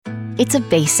It's a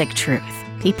basic truth.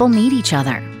 People need each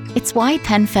other. It's why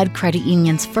PenFed Credit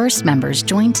Union's first members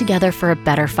joined together for a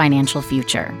better financial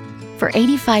future. For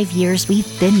 85 years,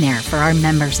 we've been there for our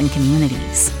members and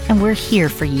communities, and we're here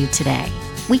for you today.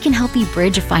 We can help you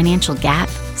bridge a financial gap,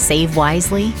 save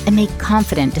wisely, and make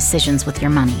confident decisions with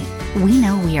your money. We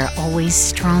know we are always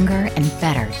stronger and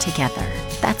better together.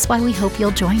 That's why we hope you'll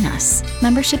join us.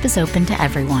 Membership is open to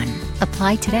everyone.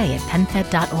 Apply today at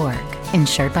penfed.org.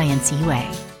 Insured by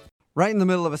NCUA. Right in the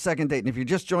middle of a second date. And if you're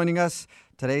just joining us,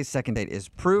 today's second date is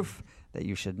proof that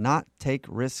you should not take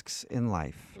risks in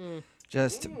life.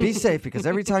 Just be safe, because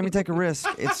every time you take a risk,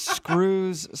 it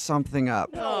screws something up.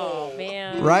 Oh,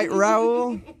 man. Right,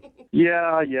 Raul?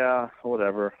 Yeah,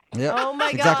 whatever. Yep. Oh, my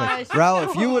exactly. gosh. Raul,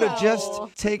 if you would have Oh.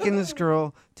 just taken this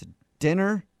girl to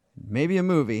dinner, maybe a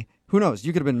movie, who knows?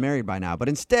 You could have been married by now. But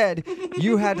instead,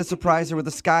 you had to surprise her with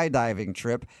a skydiving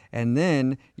trip, and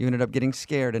then you ended up getting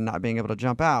scared and not being able to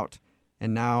jump out,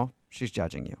 and now she's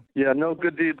judging you. Yeah, no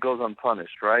good deed goes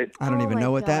unpunished, right? I don't even my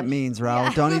know what that gosh. means,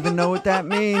 Raul. Don't even know what that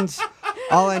means.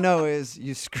 All I know is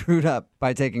you screwed up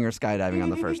by taking her skydiving on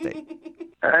the first date.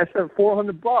 I said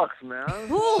 $400, man.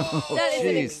 Ooh, that is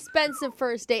an jeez. expensive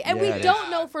first date. And Yeah, we it don't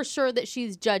know for sure that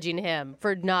she's judging him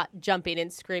for not jumping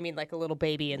and screaming like a little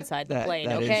baby inside the plane,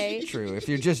 that okay? is true. If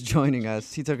you're just joining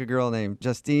us, he took a girl named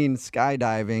Justine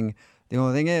skydiving. The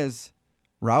only thing is,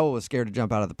 Raul was scared to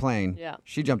jump out of the plane. Yeah.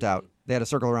 She jumped out. They had to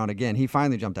circle around again. He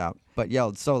finally jumped out, but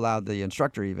yelled so loud the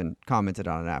instructor even commented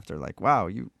on it after, like, wow,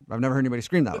 I've never heard anybody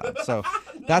scream that loud. So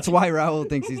that's why Raul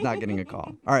thinks he's not getting a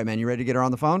call. All right, man, you ready to get her on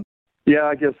the phone? Yeah,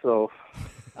 I guess so.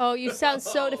 Oh, you sound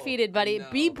so defeated, buddy. No.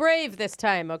 Be brave this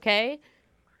time, okay?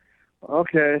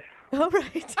 Okay. All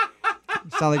right.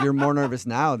 You sound like you're more nervous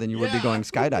now than you would be going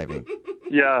skydiving.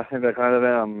 Yeah, I think I kind of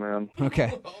am, man.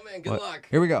 Okay. Oh, man, good luck.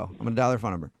 Here we go. I'm going to dial her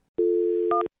phone number.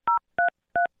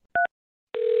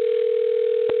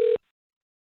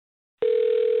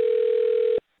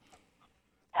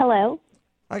 Hello,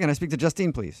 Hi, can I speak to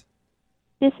Justine, please?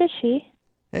 this is she.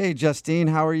 Hey, Justine,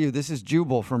 how are you? This is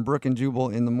Jubal from Brook and Jubal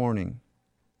in the Morning.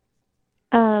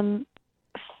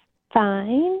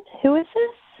 Fine. Who is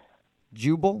this?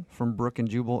 Jubal from Brook and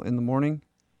Jubal in the Morning.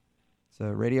 It's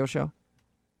a radio show.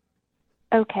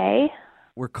 Okay.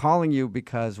 We're calling you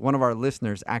because one of our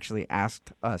listeners actually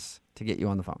asked us to get you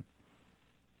on the phone.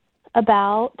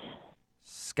 About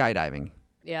Skydiving.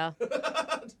 Yeah,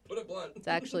 Put it blunt. it's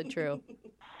actually true.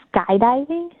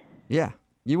 skydiving? Yeah.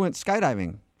 You went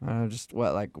skydiving just,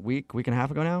 like a week and a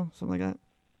half ago now? Something like that?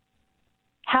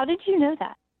 How did you know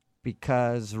that?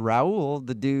 Because Raul,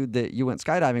 the dude that you went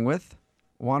skydiving with,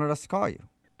 wanted us to call you.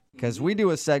 Because we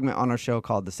do a segment on our show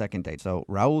called The Second Date. So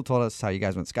Raul told us how you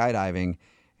guys went skydiving,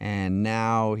 and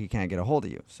now he can't get a hold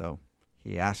of you. So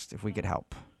he asked if we could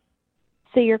help.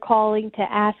 So you're calling to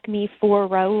ask me for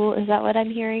Raul? Is that what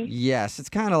I'm hearing? Yes, it's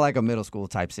kind of like a middle school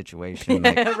type situation.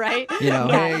 Like, Right? you know,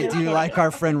 Yeah. hey, do you like our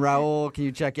friend Raul? Can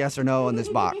you check yes or no on this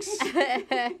box?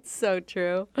 It's so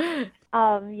true. Yeah,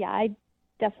 I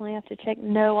definitely have to check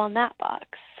no on that box.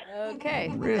 Okay.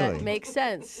 Really? That makes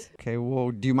sense. Okay,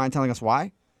 well, do you mind telling us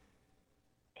why?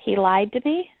 He lied to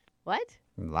me? What?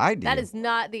 He lied to That you. is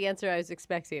not the answer I was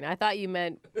expecting. I thought you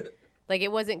meant, like,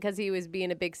 it wasn't because he was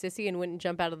being a big sissy and wouldn't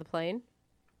jump out of the plane?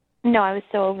 No, I was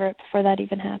so over it before that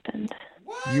even happened.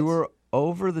 You were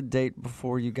over the date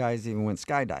before you guys even went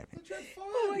skydiving.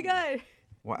 Oh, my God.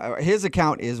 Well, his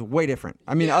account is way different.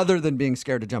 I mean, other than being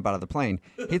scared to jump out of the plane,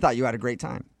 he thought you had a great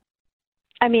time.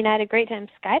 I mean, I had a great time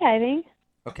skydiving.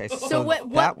 Okay, So so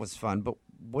what- that was fun, but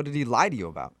what did he lie to you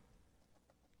about?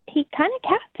 He kind of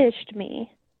catfished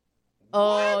me.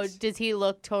 Oh, does he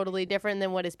look totally different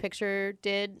than what his picture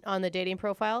did on the dating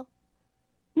profile?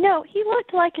 No, he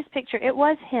looked like his picture. It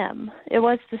was him. It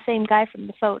was the same guy from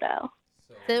the photo.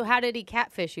 So how did he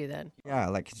catfish you then? Yeah,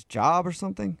 like his job or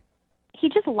something? He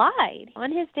just lied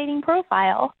on his dating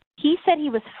profile. He said he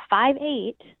was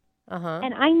 5'8", Uh-huh.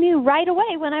 and I knew right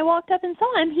away when I walked up and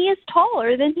saw him, he is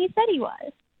taller than he said he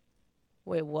was.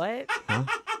 Wait, what?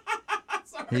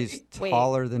 He's Wait.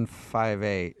 taller than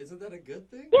 5'8". Isn't that a good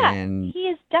thing? Yeah, And- he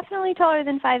is definitely taller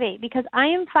than 5'8", because I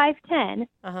am 5'10",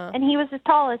 Uh-huh. and he was as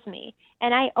tall as me,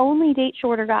 and I only date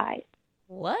shorter guys.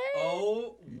 What?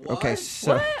 Oh, what? Okay,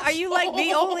 so What? Are you like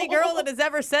the only girl that has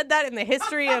ever said that in the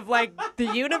history of like the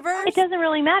universe? It doesn't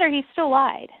really matter. He still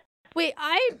lied. Wait,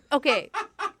 okay.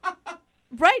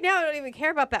 Right now, I don't even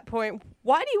care about that point.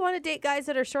 Why do you want to date guys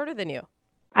that are shorter than you?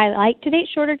 I like to date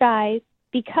shorter guys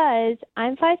because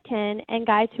I'm 5'10", and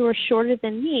guys who are shorter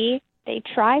than me, they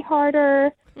try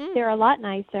harder. They're a lot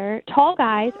nicer. Tall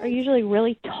guys are usually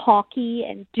really talky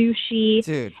and douchey.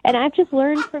 dude, And I've just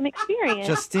learned from experience.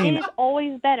 Justine, it is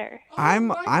always better. I'm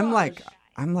my like gosh.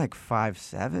 I'm like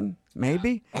 5'7",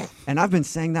 maybe, and I've been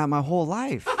saying that my whole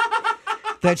life.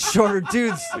 That shorter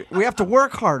dudes, we have to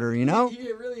work harder, you know?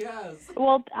 He really has.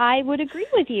 Well, I would agree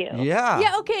with you. Yeah.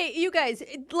 Yeah, okay, you guys,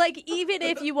 like, even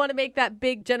if you want to make that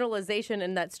big generalization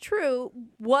and that's true,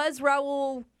 was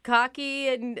Raul cocky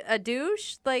and a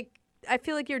douche? Like, I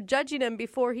feel like you're judging him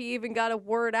before he even got a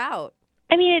word out.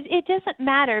 I mean, it doesn't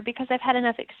matter because I've had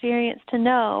enough experience to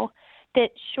know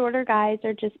that shorter guys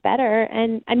are just better.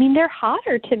 And, I mean, they're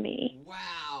hotter to me.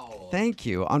 Wow. Thank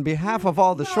you. On behalf of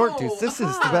all the short dudes, this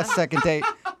is the best second date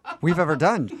we've ever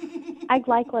done. I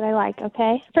like what I like,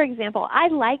 okay? For example, I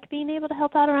like being able to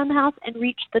help out around the house and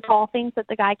reach the tall things that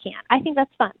the guy can't. I think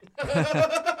that's fun.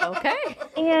 Okay.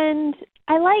 And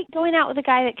I like going out with a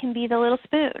guy that can be the little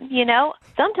spoon, you know?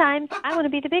 Sometimes I want to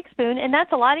be the big spoon, and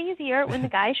that's a lot easier when the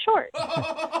guy's short.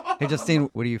 Hey, Justine,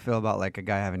 what do you feel about like a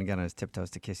guy having to get on his tiptoes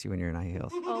to kiss you when you're in high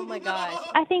heels? Oh, my gosh.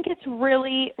 I think it's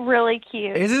really, really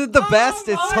cute. Isn't it the best?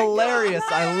 It's hilarious.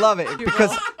 I love it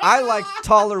because I like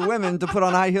taller women to put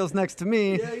on high heels next to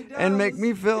me and make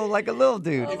me feel like a little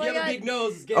dude. If you have a big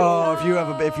nose, it's game Oh, over.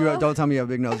 if you have, don't tell me you have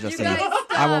a big nose, Justine. guys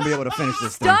I won't be able to finish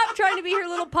this thing. Stop trying to be her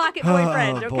little pocket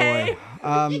boyfriend, Oh, okay?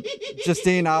 boy.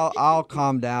 Justine, I'll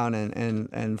calm down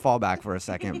and fall back for a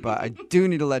second, but I do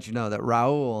need to let you know that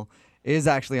Raul is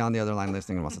actually on the other line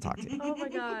listening and wants to talk to you. Oh, my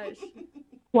gosh.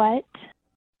 What?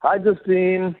 Hi,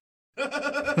 Justine.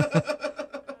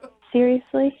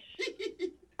 Seriously?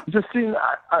 Justine,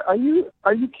 are you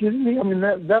kidding me? I mean,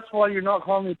 that's why you're not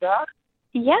calling me back?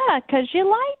 Yeah, 'cause you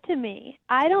lied to me.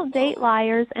 I don't date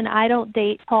liars, and I don't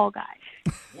date tall guys.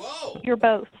 Whoa. You're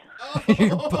both.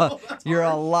 You're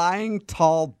a lying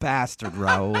tall bastard,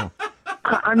 Raul.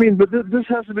 I mean, but this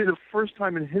has to be the first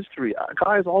time in history.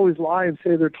 Guys always lie and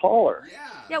say they're taller.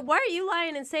 Yeah, why are you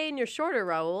lying and saying you're shorter,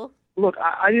 Raul? Look,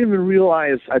 I didn't even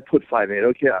realize I put 5'8".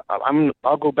 Okay,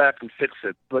 I'll go back and fix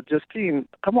it. But Justine,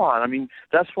 come on. I mean,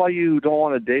 that's why you don't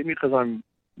want to date me because I'm,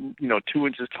 2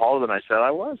 inches taller than I said I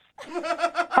was.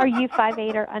 Are you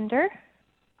 5'8" or under?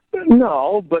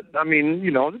 No, but I mean,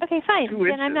 Okay, fine. 2 Then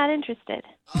inches. I'm not interested.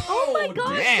 Oh, my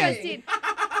gosh, damn. Justine.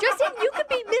 Justine, you could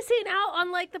be missing out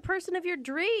on, like, the person of your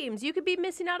dreams. You could be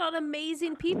missing out on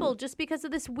amazing people just because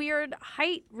of this weird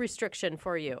height restriction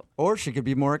for you. Or she could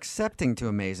be more accepting to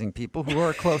amazing people who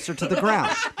are closer to the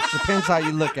ground. Depends how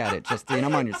you look at it, Justine.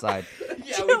 I'm on your side.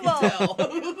 Yeah, we can tell.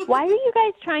 Why are you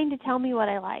guys trying to tell me what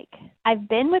I like? I've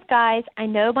been with guys. I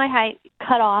know my height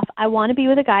cut off. I want to be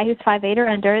with a guy who's 5'8" or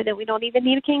under, then we don't even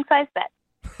need a king-size bed.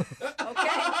 Okay.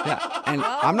 Yeah, and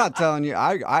I'm not telling you,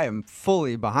 I am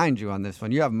fully behind you on this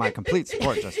one. You have my complete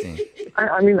support, Justine.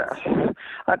 I mean,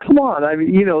 come on. I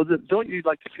mean, don't you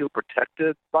like to feel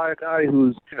protected by a guy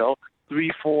who's, 3,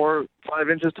 4, 5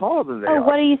 inches taller than they Oh, are?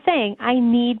 what are you saying? I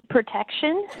need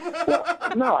protection?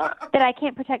 No, That I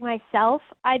can't protect myself?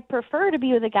 I'd prefer to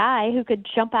be with a guy who could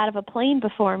jump out of a plane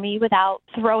before me without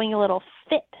throwing a little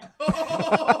fit.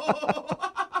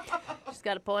 She's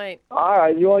got a point. all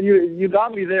right. You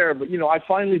got me there, but I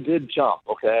finally did jump.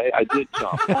 Okay, I did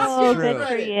jump. Oh, true. good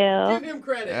for Give you. him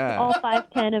credit. Yeah. All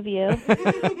 5'10" of you.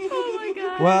 Oh, my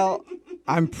God. Well,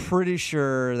 I'm pretty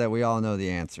sure that we all know the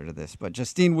answer to this. But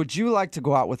Justine, would you like to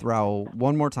go out with Raul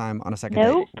one more time on a second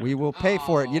Nope. date? We will pay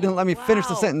for it. You didn't let me finish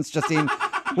the Wow. sentence, Justine.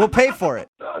 We'll pay for it.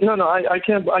 No, I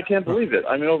can't believe it.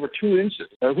 I mean, over 2 inches.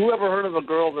 Who ever heard of a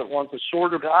girl that wants a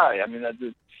shorter guy? I mean,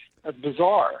 that's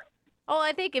bizarre. Oh,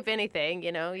 I think if anything,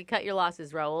 you cut your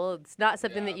losses, Raul. It's not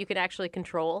something that you can actually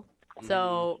control.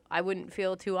 So I wouldn't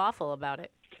feel too awful about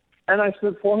it. And I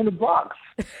said $400.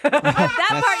 That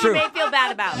part true. you may feel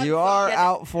bad about. You are Yeah.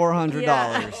 out $400.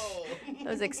 That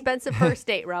was an expensive first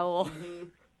date, Raul.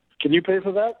 Can you pay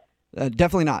for that?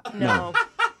 Definitely not. No.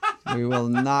 We will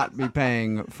not be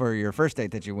paying for your first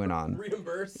date that you went on.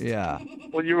 Reimbursed. Yeah.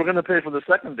 Well, you were going to pay for the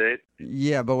second date.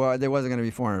 Yeah, but there wasn't going to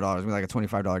be $400. It was like a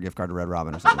 $25 gift card to Red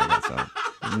Robin or something like that. So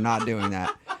I'm not doing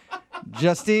that.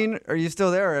 Justine, are you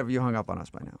still there or have you hung up on us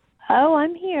by now? Oh,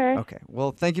 I'm here. Okay.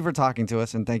 Well, thank you for talking to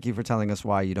us and thank you for telling us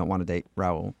why you don't want to date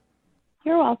Raul.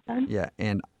 You're welcome. Yeah,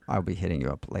 and I'll be hitting you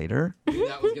up later.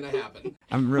 That was going to happen.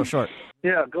 I'm real short.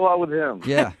 Yeah, go out with him.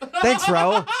 Yeah. Thanks,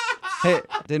 Raul. Hey,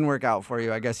 didn't work out for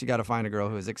you. I guess you got to find a girl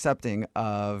who is accepting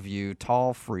of you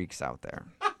tall freaks out there.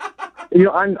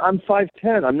 I'm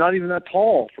 5'10". I'm not even that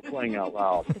tall for crying out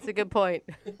loud. It's a good point.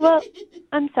 Well,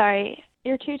 I'm sorry.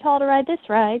 You're too tall to ride this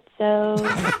ride, so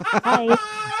bye.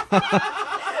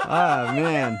 Ah,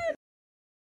 man.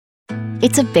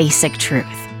 It's a basic truth.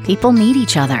 People need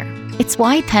each other. It's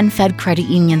why PenFed Credit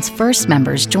Union's first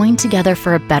members joined together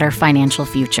for a better financial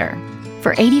future.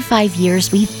 For 85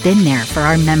 years, we've been there for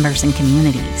our members and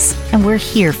communities, and we're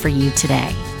here for you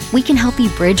today. We can help you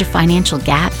bridge a financial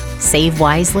gap, Save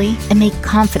wisely and make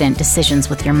confident decisions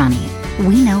with your money.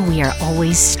 We know we are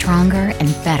always stronger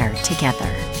and better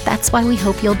together. That's why we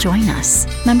hope you'll join us.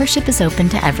 Membership is open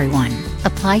to everyone.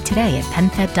 Apply today at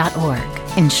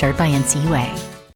penfed.org. Insured by NCUA.